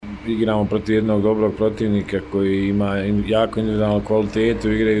igramo protiv jednog dobrog protivnika koji ima jako individualnu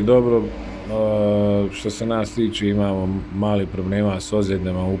kvalitetu, igraju dobro. Što se nas tiče, imamo mali problema s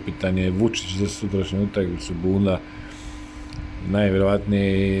ozljedama, upitan je Vučić za sutrašnju utakmicu, Bunda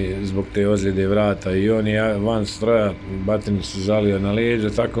najvjerojatnije zbog te ozljede vrata i on je van stroja, Batinić se žalio na leđa,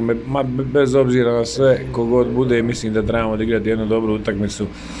 tako bez obzira na sve, kogod bude, mislim da trebamo da igrati jednu dobru utakmicu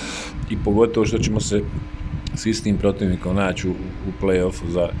i pogotovo što ćemo se s istim protivnikom naći u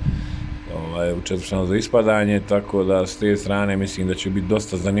play-offu u četvrtfinalu za ispadanje, tako da s te strane mislim da će biti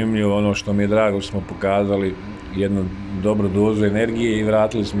dosta zanimljivo. Ono što mi je drago, što smo pokazali jednu dobru dozu energije i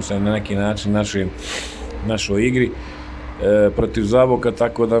vratili smo se na neki način našoj igri protiv Zaboka,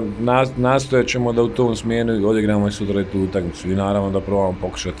 tako da nastojat ćemo da u tom smjeru odigramo i sutra tu utakmicu i naravno da probamo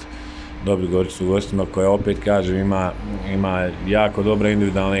pokušati dobiti Goricu u gostima koja, opet kažem, ima jako dobre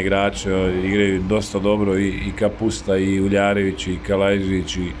individualne igrače, igraju dosta dobro i Kapusta i Uljarević i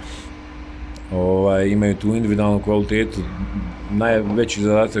Kalajđić i imaju tu individualnu kvalitetu. Najveći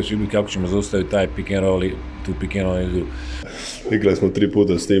zadatak će biti kako ćemo zaustaviti taj pick and roll i tu pick and roll igru. Igrali smo 3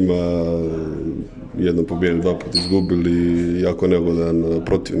 puta s njima, jednom pobjedili, 2 puta izgubili, jako neugodan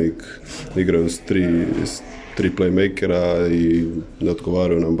protivnik, igraju s 3 playmakera i ne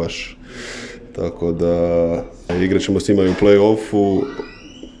odgovaraju nam baš. Tako da igrat ćemo s njima i u play-offu,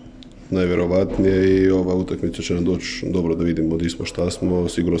 najvjerovatnije, i ova utakmica će nam doći dobro da vidimo gdje smo, šta smo,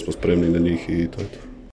 sigurno smo spremni na njih i to je to.